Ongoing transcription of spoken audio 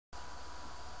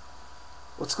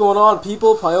What's going on,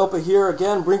 people? Paiopa here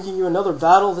again, bringing you another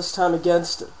battle, this time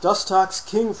against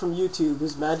dustoxking from YouTube,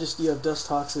 His Majesty of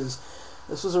Dustoxes.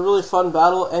 This was a really fun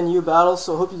battle, NU battle,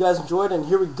 so I hope you guys enjoyed, and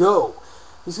here we go.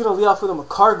 He's going to lead off with a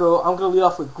Macargo, I'm going to lead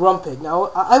off with Grumpig. Now,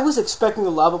 I was expecting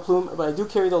the Lava Plume, but I do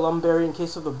carry the Lumberry in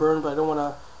case of a burn, but I don't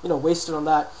want to, waste it on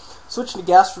that. Switching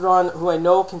to Gastrodon, who I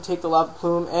know can take the Lava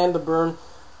Plume and the burn,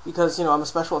 because, I'm a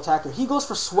special attacker. He goes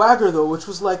for Swagger, though, which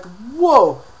was like,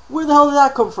 whoa, where the hell did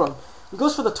that come from? He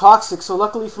goes for the Toxic, so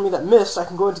luckily for me that missed, I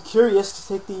can go into Curious to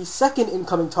take the second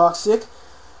incoming Toxic.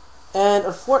 And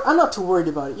I'm not too worried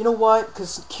about it. You know why?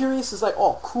 Because Curious is like,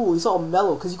 oh, cool, he's all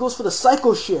mellow. Because he goes for the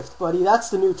Psycho Shift, buddy. That's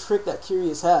the new trick that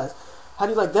Curious has. How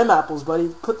do you like them apples, buddy?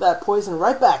 Put that poison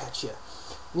right back at you.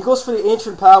 And he goes for the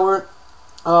Ancient Power.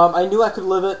 I knew I could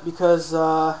live it because, they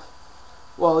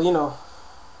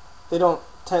don't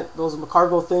tend, those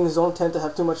Macargo things don't tend to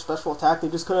have too much special attack. They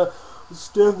just kind of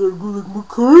stand there and go like,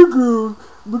 Macargo,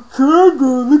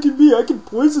 look at me, I can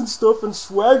poison stuff and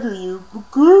swagger you,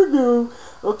 Macargo.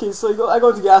 Okay, so I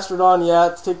go into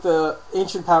Gastrodon, to take the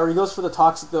Ancient Power. He goes for the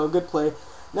Toxic, though, good play.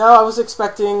 Now, I was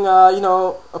expecting, a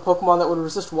Pokemon that would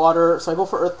resist water, so I go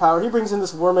for Earth Power. He brings in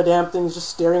this Wormadam thing, he's just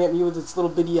staring at me with its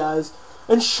little bitty eyes,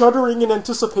 and shuddering in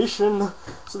anticipation.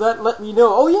 So that let me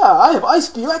know, oh yeah, I have Ice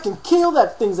Beam, I can kill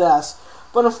that thing's ass.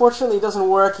 But unfortunately, it doesn't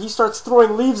work. He starts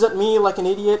throwing leaves at me like an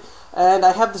idiot, and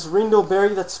I have this Ringdo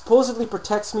Berry that supposedly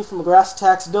protects me from grass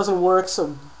attacks. It doesn't work,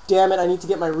 so damn it, I need to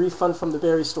get my refund from the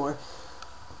berry store.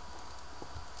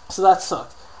 So that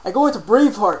sucked. I go into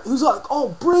Braveheart, who's like,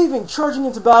 oh, braving, charging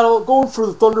into battle, going for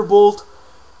the Thunderbolt.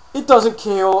 It doesn't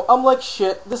KO. I'm like,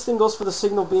 shit, this thing goes for the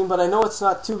Signal Beam, but I know it's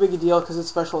not too big a deal because its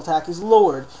special attack is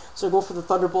lowered. So I go for the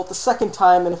Thunderbolt the second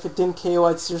time, and if it didn't KO,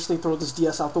 I'd seriously throw this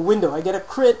DS out the window. I get a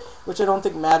crit, which I don't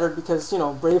think mattered because,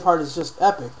 Braveheart is just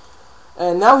epic.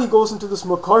 And now he goes into this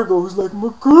Macargo, who's like,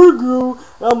 Macargo!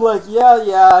 And I'm like,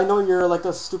 yeah, I know you're like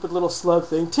a stupid little slug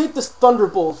thing. Take this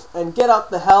Thunderbolt and get out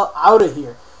the hell out of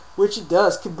here. Which he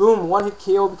does. Kaboom, one-hit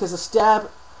KO because a stab.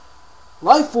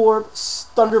 Life Orb,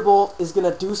 Thunderbolt is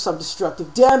going to do some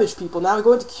destructive damage, people. Now I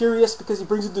go into Curious because he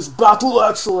brings in this Battle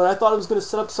Axle, and I thought it was going to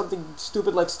set up something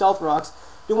stupid like Stealth Rocks.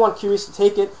 Didn't want Curious to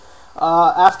take it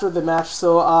after the match,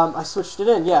 so I switched it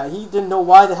in. Yeah, he didn't know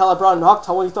why the hell I brought in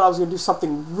Noctowl. He thought I was going to do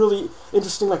something really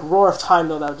interesting like Roar of Time,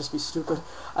 though. That would just be stupid.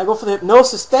 I go for the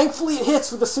Hypnosis. Thankfully it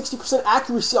hits with a 60%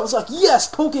 accuracy. I was like, yes,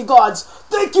 Poke Gods,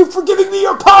 thank you for giving me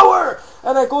your power!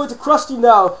 And I go into Krusty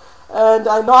now. And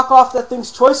I knock off that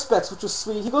thing's Choice Specs, which was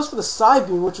sweet. He goes for the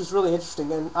Psybeam, which was really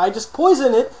interesting. And I just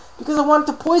poison it because I wanted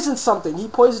to poison something. He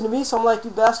poisoned me, so I'm like, you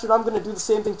bastard, I'm going to do the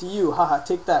same thing to you. Haha,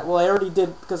 take that. Well, I already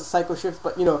did because of Psycho Shift,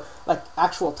 but, like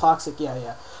actual Toxic,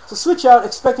 yeah. So switch out,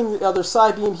 expecting the other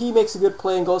Psybeam. He makes a good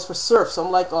play and goes for Surf. So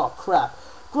I'm like, oh, crap.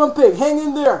 Grumpig, hang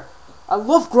in there. I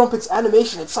love Grumpig's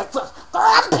animation. It's like,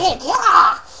 Grumpig,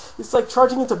 yeah! It's like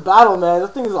charging into battle, man.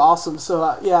 That thing is awesome.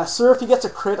 So, Surf, he gets a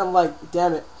crit. I'm like,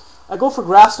 damn it. I go for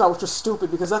Grass Knot, which was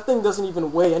stupid, because that thing doesn't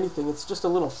even weigh anything. It's just a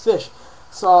little fish.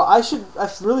 So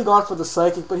I've really gone for the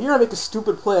Psychic, but here I make a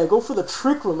stupid play. I go for the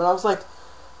Trick Room, and I was like,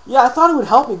 yeah, I thought it would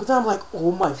help me, but then I'm like,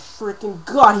 oh my freaking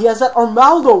god, he has that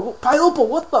Armaldo! Paiopa,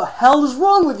 what the hell is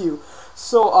wrong with you?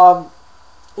 So,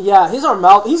 his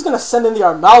Armaldo, he's gonna send in the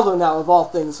Armaldo now, of all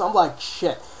things, so I'm like,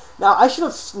 shit. Now, I should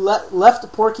have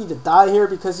left Porky to die here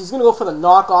because he's going to go for the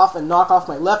knockoff and knock off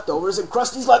my leftovers. And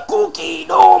Krusty's like, Cookie,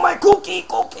 no, my Cookie.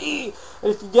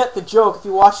 And if you get the joke, if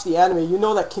you watch the anime, you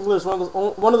know that Kingler is one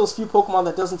of those few Pokemon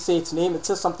that doesn't say its name. It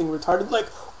says something retarded like,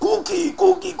 Cookie.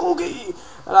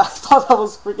 And I thought that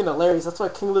was freaking hilarious. That's why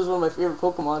Kingler is one of my favorite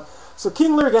Pokemon. So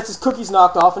Kingler gets his cookies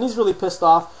knocked off, and he's really pissed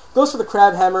off. Goes for the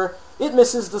Crab Hammer. It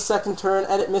misses the second turn,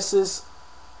 and it misses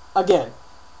again.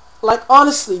 Like,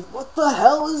 honestly, what the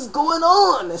hell is going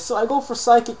on? So I go for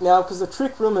Psychic now, because the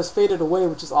Trick Room has faded away,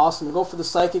 which is awesome. I go for the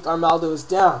Psychic, Armaldo is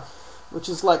down, which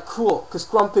is, like, cool, because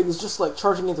Grumpig is just, like,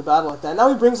 charging into battle like that. Now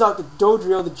he brings out the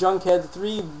Dodrio, the Junkhead, the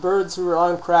three birds who are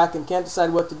on crack and can't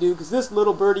decide what to do, because this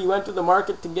little birdie went to the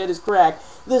market to get his crack.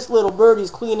 This little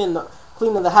birdie's cleaning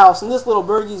the house, and this little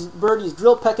birdie's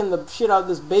drill pecking the shit out of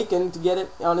this bacon to get it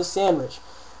on his sandwich.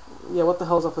 Yeah, what the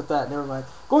hell's up with that? Never mind.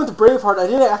 Going to Braveheart, I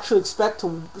didn't actually expect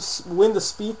to win the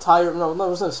speed tie. No, it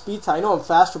wasn't a speed tie. I know I'm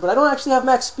faster, but I don't actually have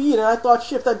max speed, and I thought,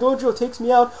 shit, if that Dodrio takes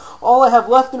me out, all I have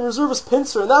left in reserve is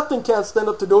Pinsir, and that thing can't stand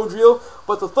up to Dodrio.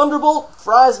 But the Thunderbolt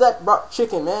fries that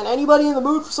chicken, man. Anybody in the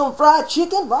mood for some fried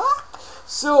chicken?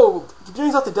 So, he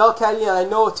brings out the Delcatty, and I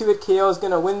know a 2-hit KO is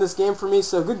going to win this game for me,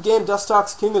 so good game,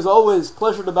 dustoxking, as always.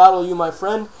 Pleasure to battle you, my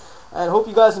friend. And hope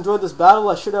you guys enjoyed this battle.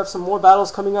 I should have some more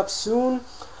battles coming up soon,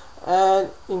 and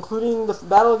including the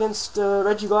battle against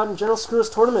Regigod and General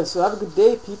Screw's tournament. So have a good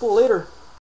day, people. Later.